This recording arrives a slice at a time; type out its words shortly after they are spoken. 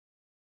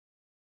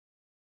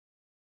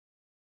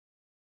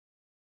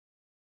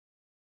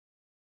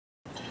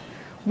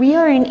We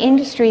are an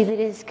industry that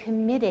is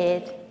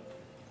committed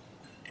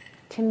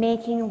to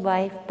making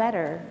life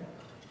better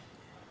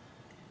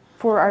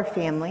for our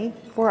family,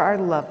 for our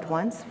loved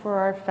ones, for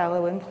our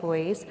fellow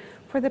employees,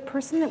 for the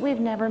person that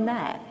we've never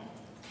met.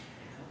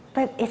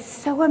 But it's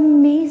so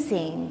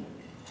amazing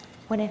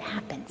when it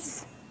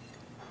happens.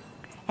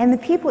 And the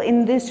people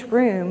in this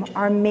room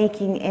are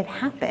making it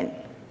happen.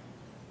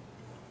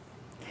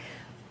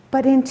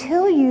 But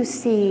until you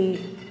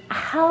see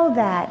how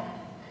that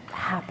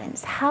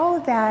happens, how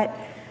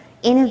that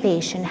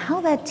innovation, how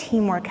that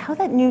teamwork, how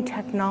that new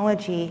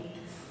technology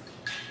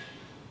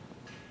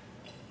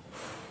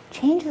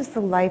changes the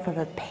life of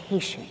a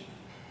patient,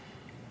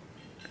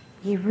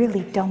 you really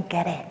don't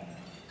get it.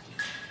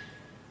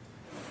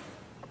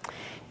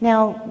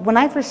 Now, when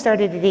I first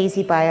started at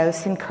AZBio,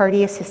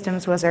 SynCardia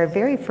Systems was our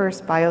very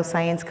first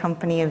bioscience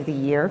company of the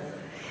year,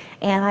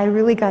 and I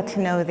really got to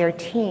know their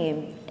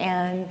team,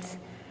 and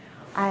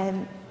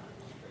I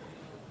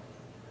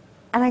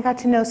got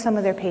to know some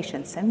of their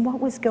patients and what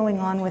was going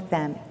on with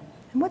them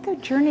and what their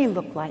journey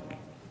looked like.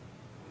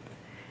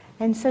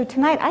 And so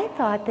tonight I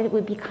thought that it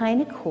would be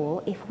kind of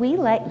cool if we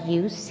let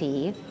you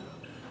see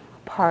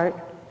part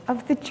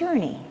of the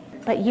journey.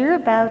 But you're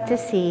about to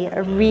see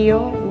a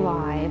real,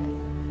 live,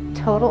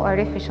 total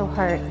artificial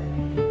heart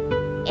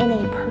in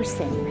a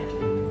person.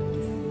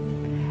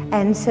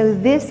 And so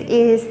this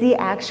is the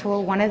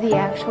actual, one of the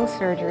actual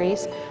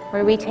surgeries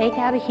where we take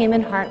out a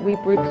human heart, we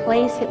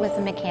replace it with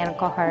a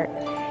mechanical heart.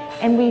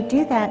 And we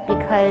do that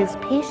because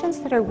patients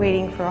that are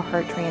waiting for a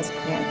heart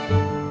transplant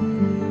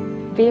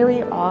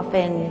very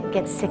often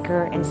get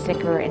sicker and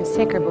sicker and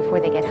sicker before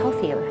they get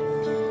healthier.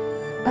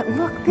 But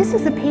look, this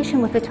is a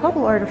patient with a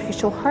total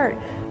artificial heart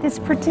that's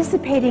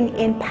participating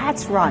in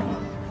Pat's Run.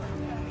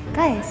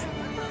 Guys,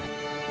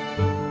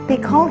 they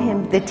call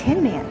him the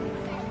Tin Man.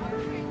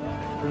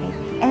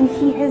 And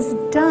he has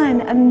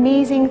done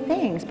amazing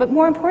things. But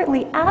more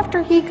importantly,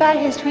 after he got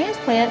his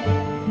transplant,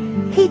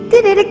 he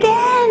did it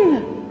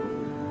again.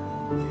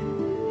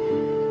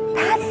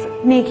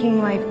 That's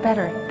making life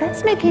better.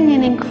 That's making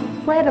an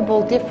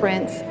incredible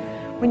difference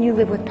when you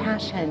live with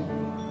passion.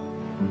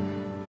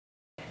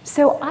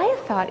 So I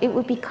thought it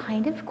would be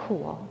kind of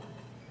cool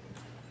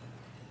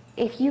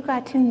if you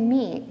got to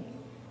meet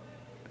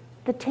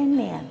the Tin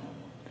Man.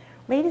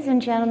 Ladies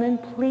and gentlemen,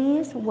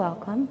 please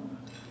welcome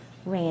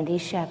Randy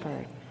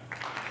Shepard.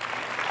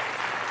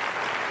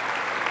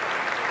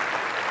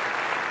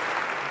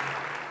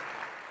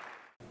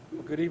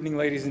 Good evening,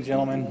 ladies and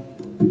gentlemen.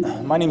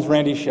 My name is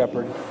Randy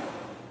Shepard,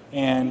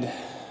 and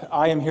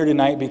I am here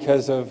tonight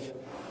because of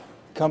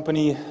a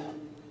company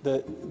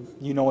that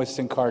you know as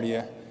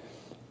SynCardia,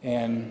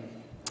 and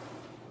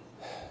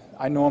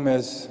I know them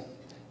as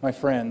my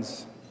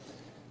friends.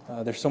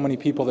 There's so many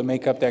people that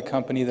make up that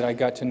company that I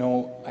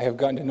have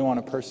gotten to know on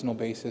a personal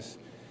basis.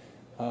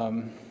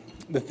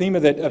 The theme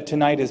of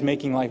tonight is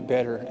making life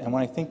better, and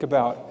when I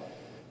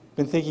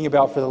been thinking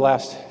about for the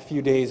last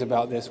few days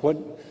about this,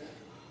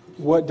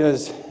 what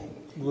does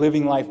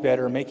living life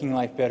better, making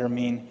life better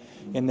mean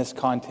in this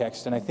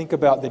context? And I think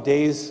about the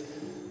days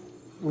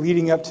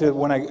leading up to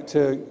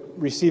to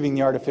receiving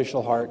the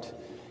artificial heart,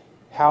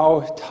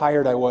 how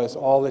tired I was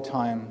all the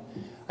time.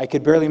 I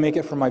could barely make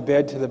it from my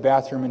bed to the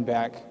bathroom and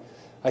back.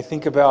 I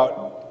think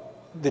about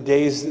the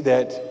days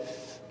that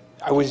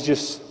I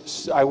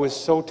was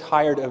so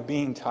tired of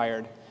being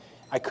tired.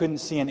 I couldn't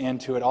see an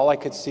end to it. All I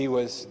could see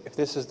was, if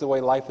this is the way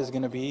life is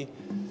going to be,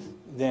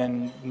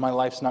 then my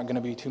life's not going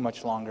to be too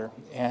much longer.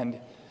 And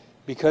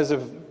because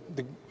of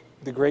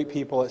the great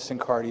people at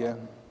SynCardia,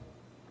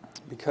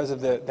 because of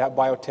that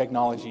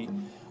biotechnology,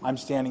 I'm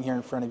standing here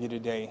in front of you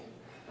today.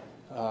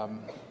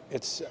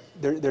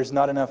 There's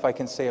not enough I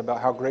can say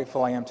about how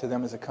grateful I am to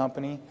them as a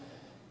company,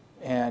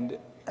 and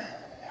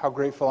how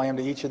grateful I am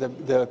to each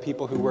of the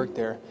people who work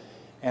there.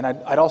 And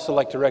I'd also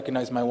like to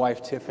recognize my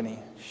wife, Tiffany.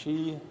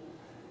 She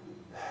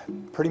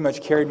pretty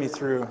much carried me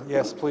through.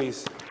 Yes,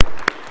 please.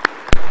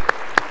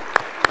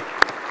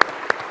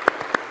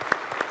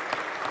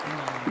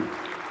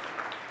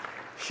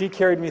 She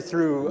carried me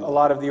through a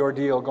lot of the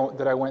ordeal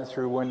that I went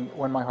through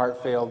when my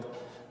heart failed.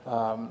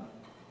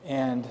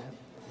 And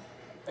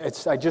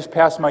I just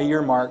passed my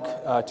year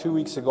mark. 2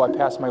 weeks ago, I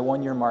passed my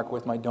 1 year mark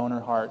with my donor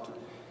heart.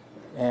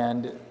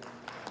 And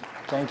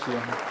thank you.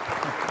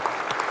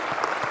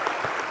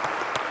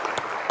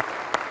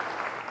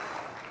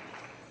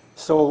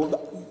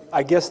 So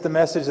I guess the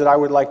message that I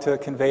would like to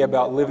convey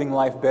about living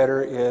life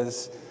better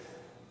is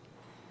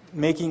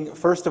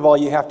first of all,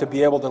 you have to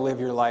be able to live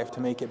your life to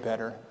make it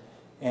better.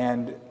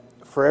 And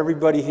for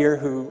everybody here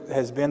who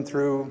has been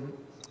through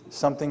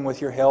something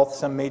with your health,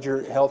 some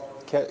major health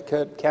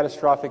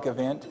catastrophic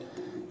event,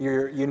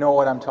 you know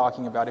what I'm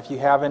talking about. If you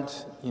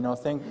haven't,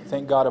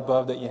 thank God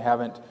above that you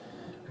haven't.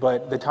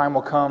 But the time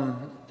will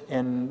come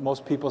in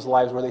most people's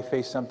lives where they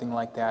face something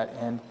like that.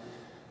 And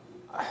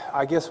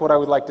I guess what I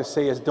would like to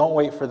say is, don't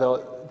wait for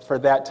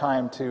that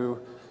time to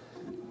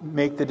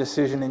make the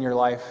decision in your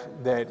life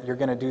that you're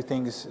going to do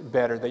things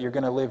better, that you're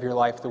going to live your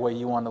life the way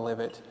you want to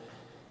live it.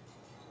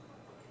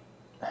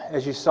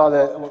 As you saw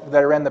that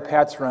I ran the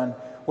Pat's Run,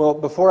 Well,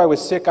 before I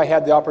was sick, I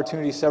had the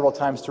opportunity several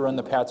times to run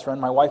the PATS run.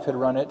 My wife had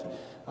run it.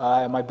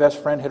 My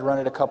best friend had run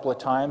it a couple of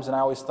times, and I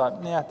always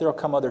thought, yeah, there'll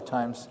come other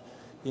times.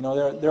 You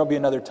know, there'll be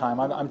another time.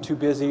 I'm too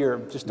busy or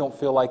just don't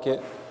feel like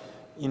it.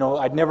 You know,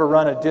 I'd never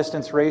run a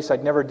distance race.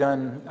 I'd never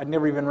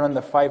even run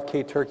the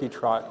 5K turkey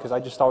trot because I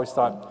just always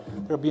thought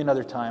there'll be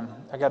another time.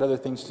 I got other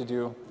things to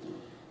do.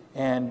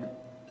 And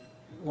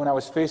when I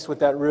was faced with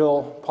that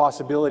real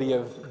possibility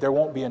of there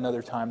won't be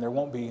another time, there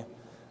won't be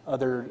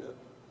other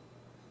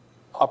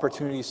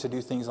opportunities to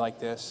do things like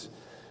this,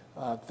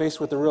 faced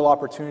with the real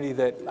opportunity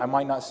that I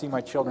might not see my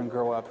children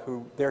grow up,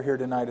 who they're here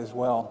tonight as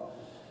well.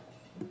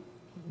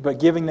 But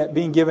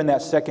being given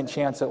that second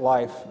chance at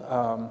life,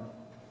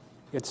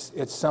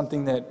 it's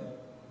something that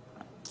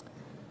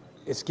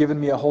it's given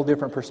me a whole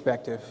different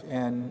perspective.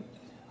 And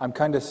I'm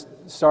kind of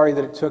sorry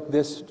that it took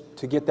this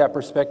to get that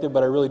perspective,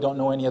 but I really don't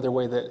know any other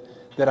way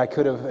that I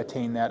could have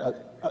attained that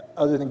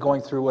other than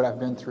going through what I've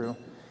been through.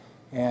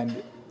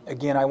 And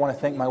again, I want to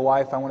thank my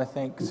wife. I want to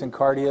thank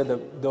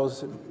SynCardia,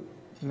 those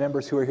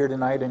members who are here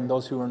tonight and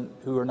those who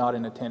are not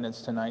in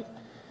attendance tonight.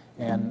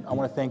 And I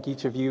want to thank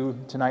each of you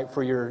tonight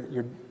for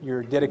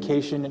your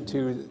dedication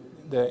to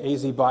the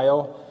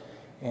AZBio.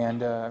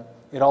 And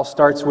it all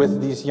starts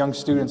with these young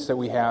students that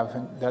we have.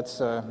 And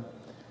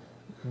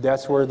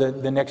that's where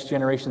the next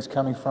generation is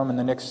coming from, and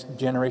the next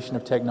generation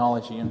of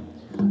technology. And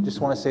I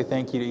just want to say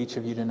thank you to each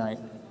of you tonight.